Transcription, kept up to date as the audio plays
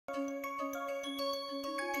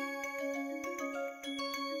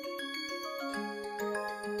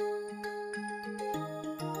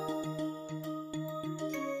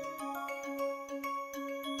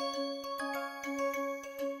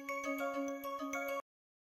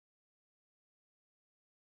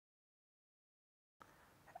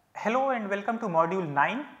Hello and welcome to module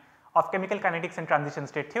 9 of chemical kinetics and transition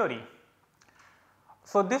state theory.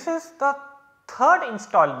 So, this is the third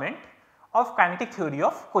installment of kinetic theory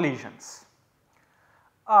of collisions.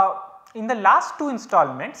 In the last two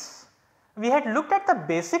installments, we had looked at the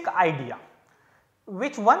basic idea,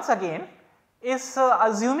 which once again is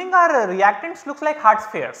assuming our reactants looks like hard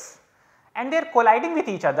spheres and they are colliding with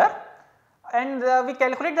each other, and we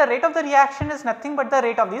calculate the rate of the reaction is nothing but the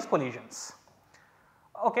rate of these collisions.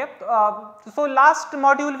 Okay. So, last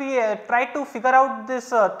module we tried to figure out this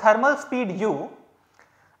thermal speed u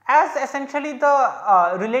as essentially the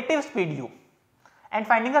relative speed u and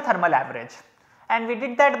finding the thermal average, and we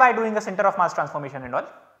did that by doing a center of mass transformation and all.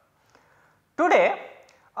 Today,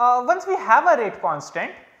 once we have a rate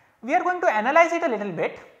constant, we are going to analyze it a little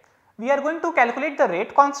bit. We are going to calculate the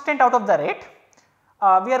rate constant out of the rate.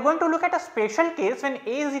 We are going to look at a special case when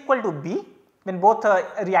A is equal to B, when both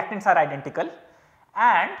reactants are identical,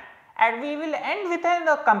 and we will end with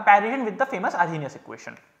a comparison with the famous Arrhenius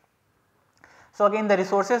equation. So, again the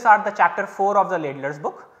resources are the chapter 4 of the Laidler's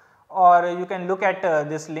book, or you can look at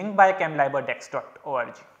this link by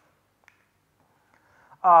chemliberdex.org.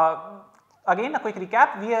 Again a quick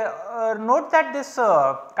recap, we note that this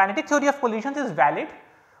kinetic theory of collisions is valid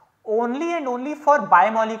only and only for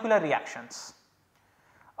bimolecular reactions.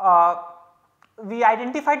 We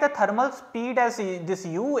identified the thermal speed as this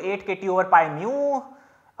u 8 kT over pi mu,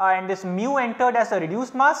 and this mu entered as a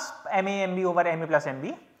reduced mass Ma Mb over Ma plus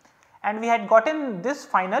Mb, and we had gotten this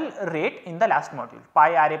final rate in the last module,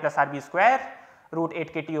 pi Ra plus Rb square root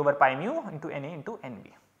 8 kT over pi mu into Na into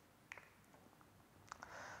Nb.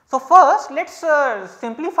 So, first let us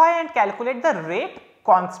simplify and calculate the rate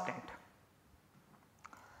constant.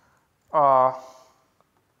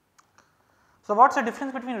 So, what is the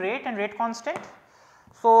difference between rate and rate constant?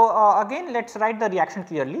 So, again let us write the reaction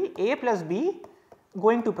clearly, A plus B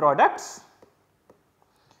going to products,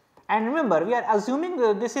 and remember we are assuming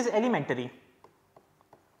this is elementary.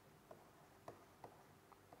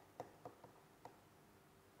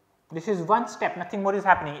 This is one step, nothing more is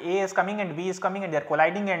happening. A is coming and B is coming and they are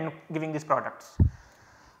colliding and giving these products.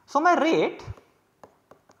 So, my rate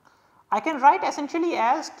I can write essentially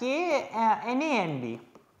as K Na Nb.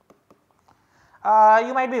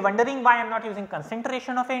 You might be wondering why I am not using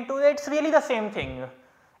concentration of A into it is really the same thing,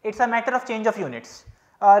 it is a matter of change of units.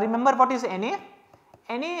 Remember what is Na?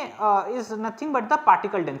 Na is nothing but the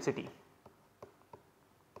particle density.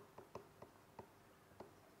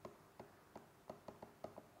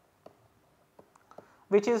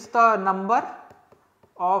 Which is the number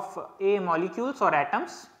of A molecules or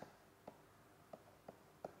atoms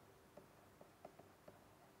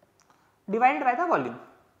divided by the volume.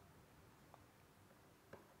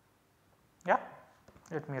 Yeah,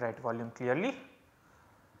 let me write volume clearly,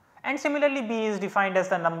 and similarly B is defined as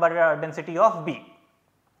the number density of B.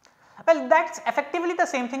 Well, that is effectively the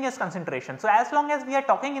same thing as concentration. So, as long as we are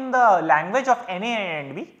talking in the language of Na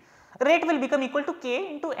and Nb, rate will become equal to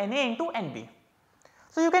K into Na into Nb.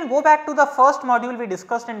 So, you can go back to the first module we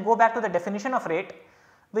discussed and go back to the definition of rate,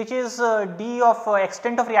 which is d of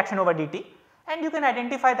extent of reaction over dt, and you can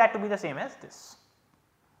identify that to be the same as this.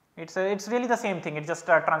 It is really the same thing, it is just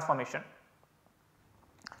a transformation.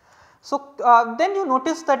 So, then you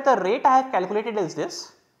notice that the rate I have calculated is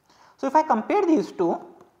this. So, if I compare these two,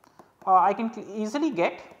 I can easily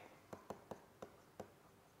get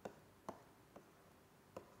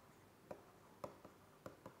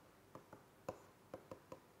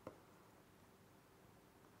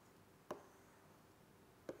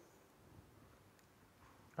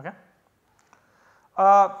okay.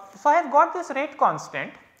 So, I have got this rate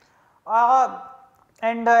constant,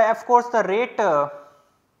 and of course, the rate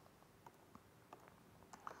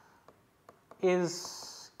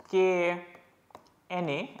is K Na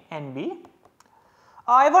Nb.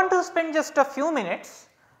 I want to spend just a few minutes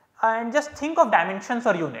and just think of dimensions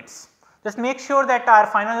or units. Just make sure that our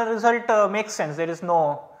final result makes sense, there is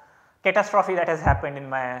no catastrophe that has happened in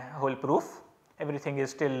my whole proof, everything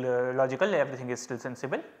is still logical, everything is still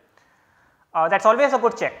sensible. That is always a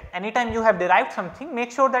good check. Anytime you have derived something,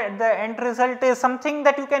 make sure that the end result is something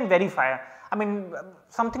that you can verify, I mean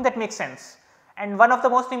something that makes sense. And one of the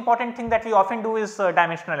most important thing that we often do is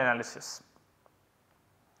dimensional analysis.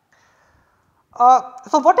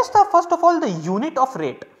 So, what is the first of all the unit of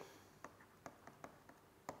rate?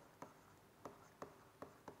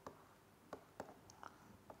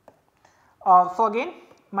 So, again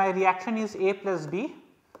my reaction is A plus B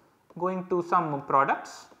going to some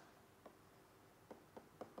products,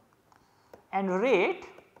 and rate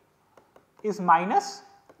is minus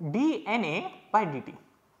dNA by dt.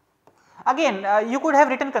 Again you could have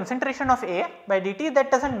written concentration of A by dt,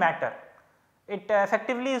 that does not matter, it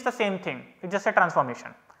effectively is the same thing, it is just a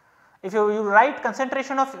transformation. If you write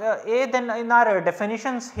concentration of A, then in our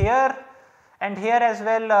definitions here and here as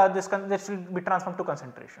well this will be transformed to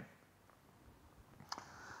concentration.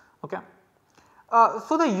 Okay.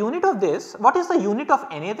 So, the unit of this, what is the unit of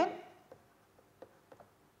Na then?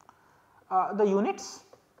 The units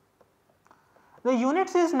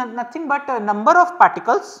is nothing but a number of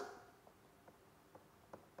particles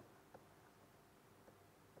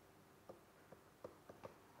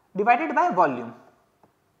divided by volume.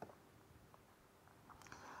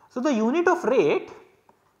 So, the unit of rate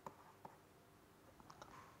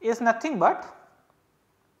is nothing but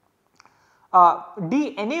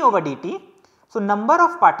dNA over dt. So, number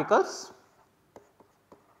of particles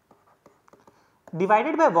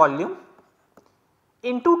divided by volume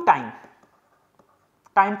into time,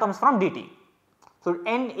 time comes from dt. So,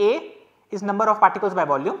 Na is number of particles by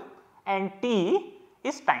volume and T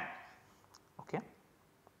is time. Okay.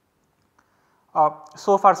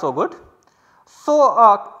 So far so good.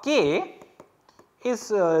 So, K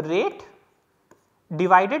is rate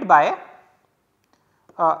divided by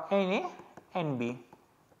Na Nb.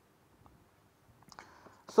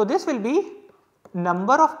 So, this will be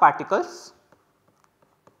number of particles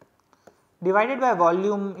divided by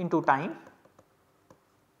volume into time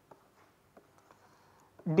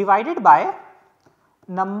divided by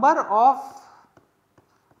number of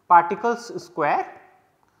particles square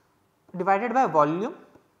divided by volume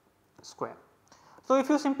square. So, if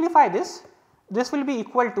you simplify this, this will be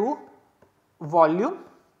equal to volume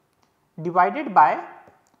divided by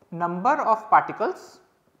number of particles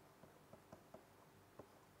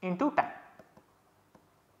into time.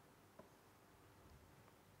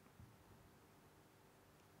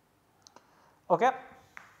 Okay.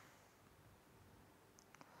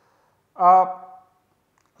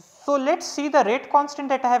 So, let us see the rate constant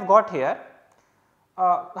that I have got here.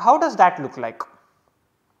 How does that look like?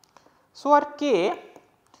 So, our K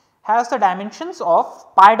has the dimensions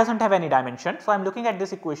of, pi does not have any dimension. So, I am looking at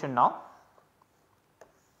this equation now.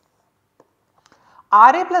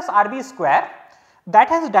 Ra plus Rb square, that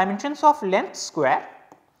has dimensions of length square,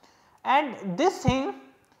 and this thing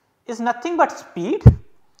is nothing but speed,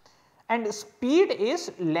 and speed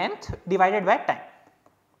is length divided by time.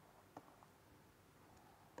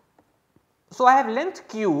 So, I have length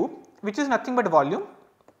cube which is nothing but volume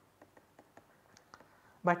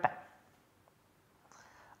by time.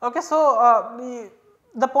 Okay, so,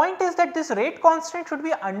 the point is that this rate constant should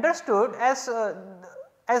be understood as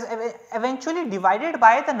eventually divided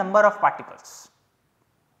by the number of particles.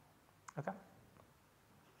 Okay.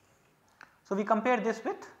 So, we compare this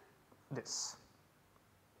with this.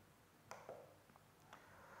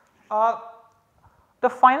 The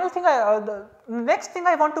final thing the next thing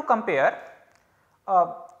I want to compare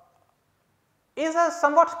is a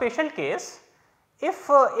somewhat special case if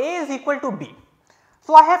A is equal to B.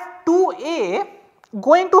 So, I have 2A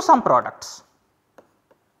going to some products.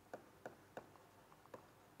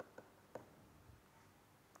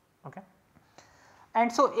 Okay.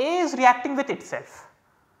 And so, A is reacting with itself.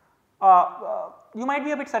 You might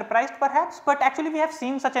be a bit surprised perhaps, but actually we have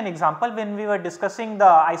seen such an example when we were discussing the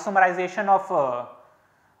isomerization of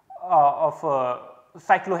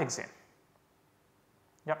cyclohexane.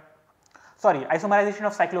 Yeah. Sorry, isomerization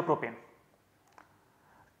of cyclopropane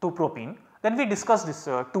to propene. Then we discussed this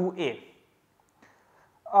 2A.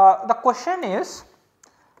 The question is,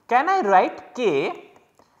 can I write K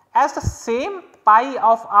as the same pi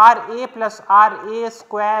of Ra plus Ra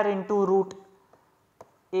square into root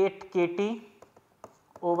 8 kT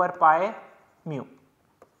over pi mu?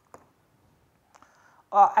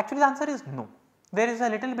 Actually the answer is no, there is a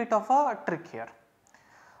little bit of a trick here.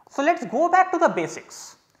 So, let us go back to the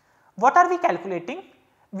basics. What are we calculating?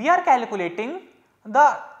 We are calculating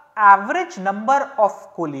the average number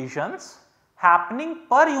of collisions happening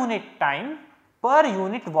per unit time per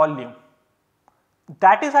unit volume.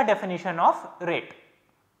 That is a definition of rate.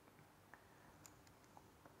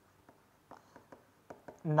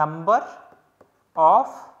 Number of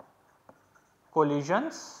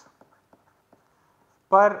collisions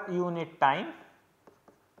per unit time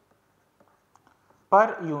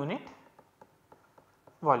per unit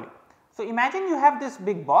volume. So, imagine you have this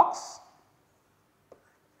big box,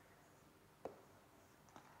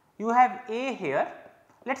 you have A here,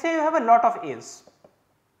 let us say you have a lot of A's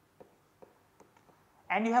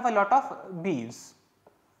and you have a lot of B's.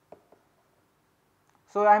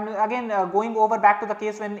 So, I am again going over back to the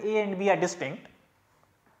case when A and B are distinct.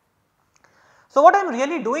 So, what I am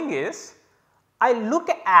really doing is I look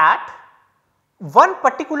at one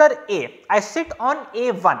particular A, I sit on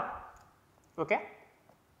A1, okay,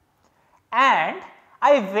 and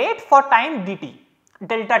I wait for time dt,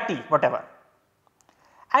 delta t whatever,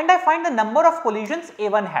 and I find the number of collisions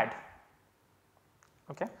A1 had.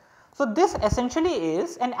 Okay. So, this essentially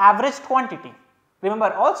is an averaged quantity.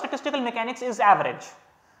 Remember, all statistical mechanics is average.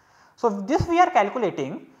 So, this we are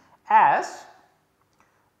calculating as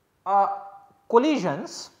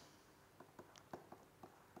collisions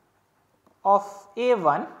of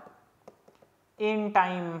A1 in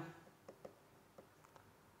time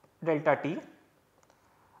delta t,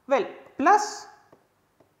 well, plus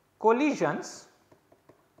collisions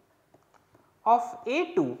of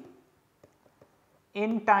A2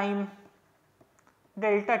 in time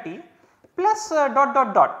delta t plus dot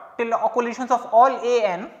dot dot till collisions of all A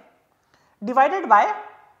n divided by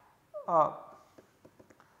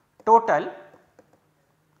total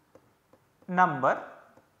number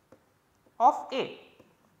of A.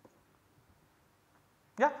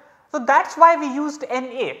 Yeah. So, that is why we used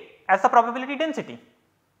NA as the probability density.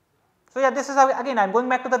 So, yeah, this is how, again I am going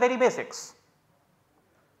back to the very basics.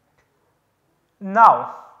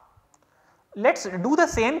 Now, let us do the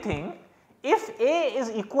same thing if A is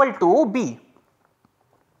equal to B.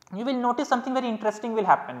 You will notice something very interesting will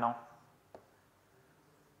happen now.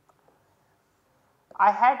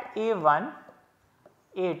 I had A1,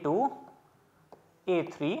 A2,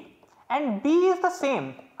 A3 and B is the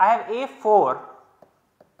same. I have A4,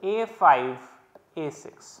 A5,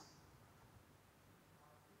 A6.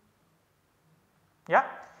 Yeah,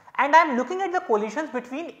 and I am looking at the collisions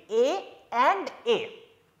between A and A.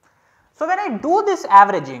 So, when I do this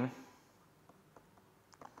averaging,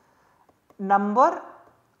 number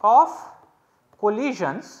of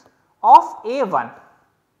collisions of A1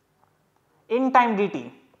 in time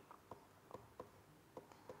dt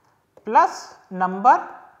plus number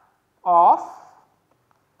of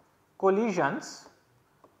collisions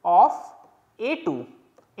of A2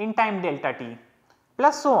 in time delta t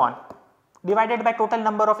plus so on divided by total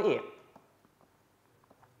number of A.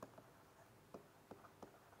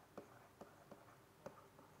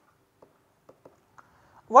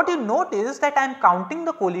 What you note is that I am counting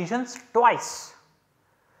the collisions twice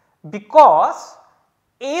because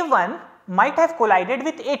A1 might have collided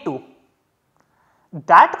with A2.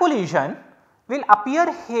 That collision will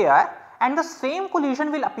appear here and the same collision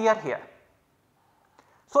will appear here.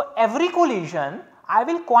 So, every collision I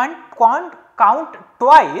will count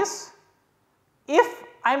twice if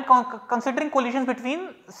I am considering collisions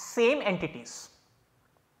between same entities.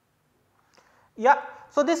 Yeah.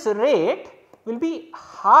 So, this rate will be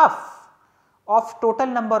half of total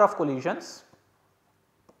number of collisions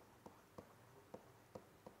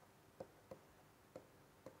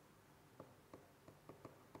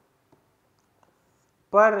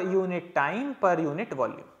per unit time per unit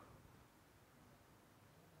volume.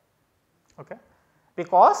 Okay.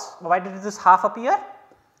 Because why did this half appear?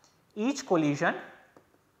 Each collision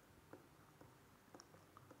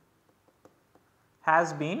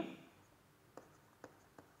has been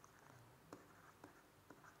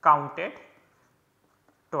counted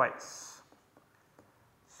twice.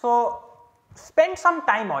 So, spend some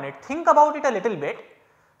time on it, think about it a little bit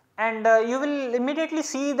and you will immediately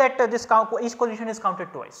see that each collision is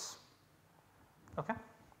counted twice. Okay.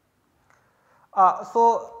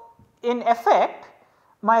 So, in effect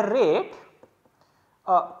my rate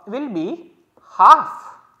will be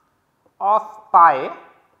half of pi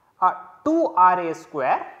 2 Ra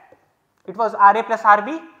square, it was Ra plus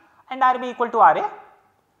Rb and Rb equal to Ra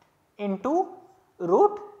into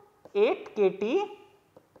root 8 kT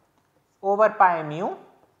over pi mu,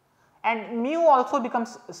 and mu also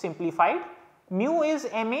becomes simplified, mu is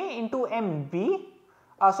Ma into Mb,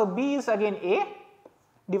 so B is again A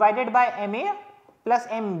divided by Ma plus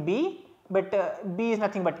Mb, but B is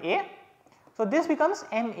nothing but A. So, this becomes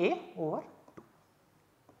Ma over 2.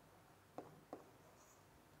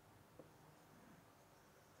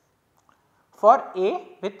 For A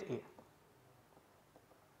with A.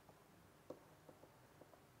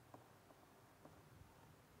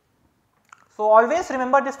 So, always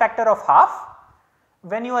remember this factor of half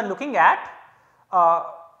when you are looking at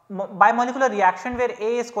bimolecular reaction where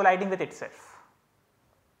A is colliding with itself.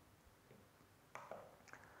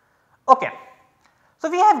 Okay. So,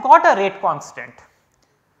 we have got a rate constant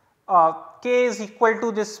K is equal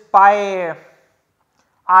to this pi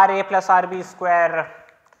Ra plus Rb square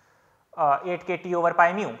 8 kT over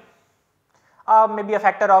pi mu, maybe a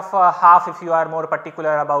factor of half if you are more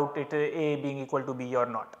particular about it A being equal to B or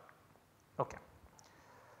not. Okay.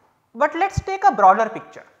 But let us take a broader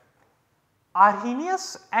picture.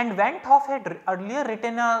 Arrhenius and Van 't Hoff had earlier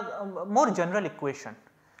written a more general equation,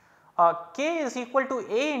 K is equal to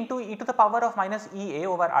A into e to the power of minus E A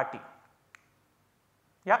over RT.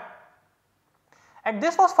 Yeah, and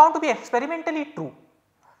this was found to be experimentally true.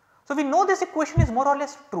 So, we know this equation is more or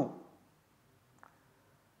less true.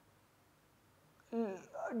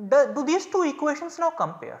 Do these two equations now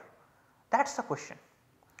compare? That is the question.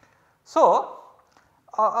 So,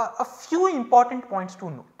 a few important points to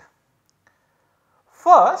note.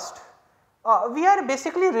 First, we are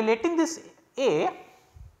basically relating this A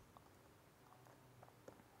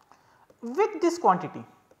with this quantity.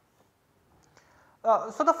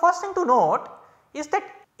 So, the first thing to note is that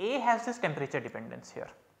A has this temperature dependence here.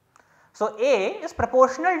 So, A is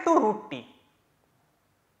proportional to root T.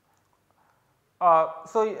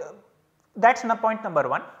 That is point number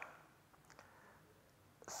 1.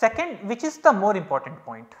 Second, which is the more important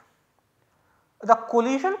point, the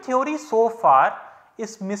collision theory so far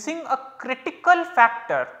is missing a critical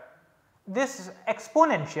factor, this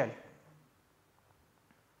exponential.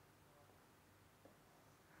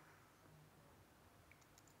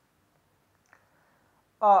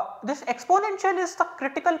 This exponential is the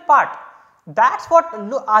critical part. That is what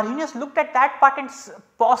Arrhenius looked at that part and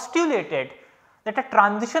postulated that a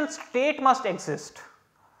transition state must exist.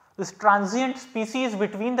 This transient species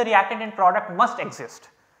between the reactant and product must exist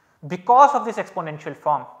because of this exponential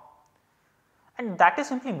form, and that is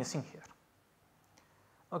simply missing here.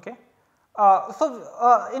 Okay.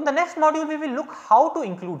 In the next module we will look how to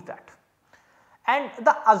include that, and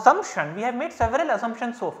the assumption, we have made several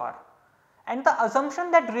assumptions so far, and the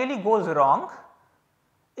assumption that really goes wrong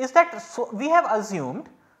is that we have assumed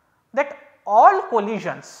that all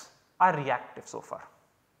collisions are reactive so far,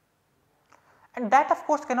 and that of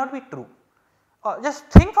course cannot be true. Just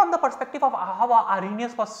think from the perspective of how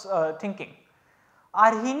Arrhenius was thinking.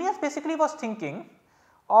 Arrhenius basically was thinking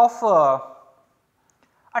of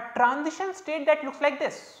a transition state that looks like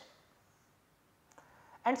this,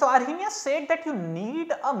 and so Arrhenius said that you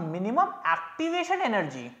need a minimum activation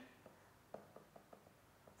energy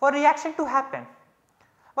for reaction to happen.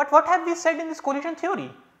 But what have we said in this collision theory?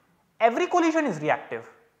 Every collision is reactive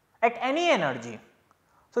at any energy.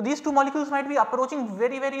 So, these two molecules might be approaching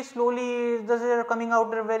very slowly, they are coming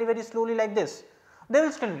out very slowly like this, they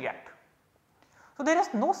will still react. So, there is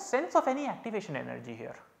no sense of any activation energy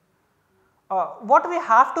here. What we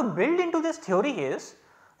have to build into this theory is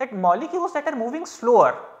that molecules that are moving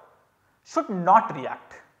slower should not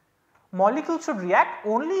react. Molecules should react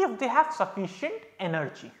only if they have sufficient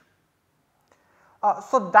energy.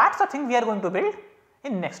 So, that is the thing we are going to build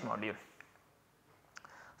in next module.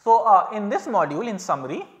 So, in this module, in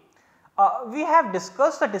summary, we have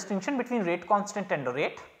discussed the distinction between rate constant and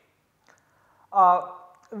rate.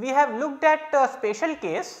 We have looked at a special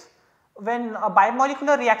case when a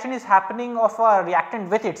bimolecular reaction is happening of a reactant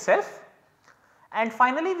with itself, and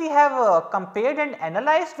finally we have compared and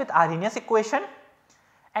analyzed with Arrhenius equation,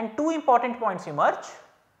 and two important points emerge.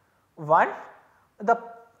 One, the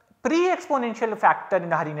pre-exponential factor in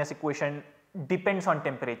the Arrhenius equation depends on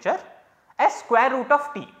temperature as square root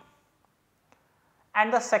of T,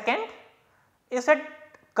 and the second is that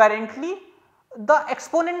currently the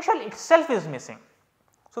exponential itself is missing.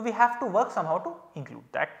 So, we have to work somehow to include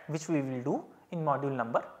that, which we will do in module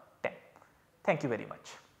number 10. Thank you very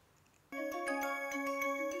much.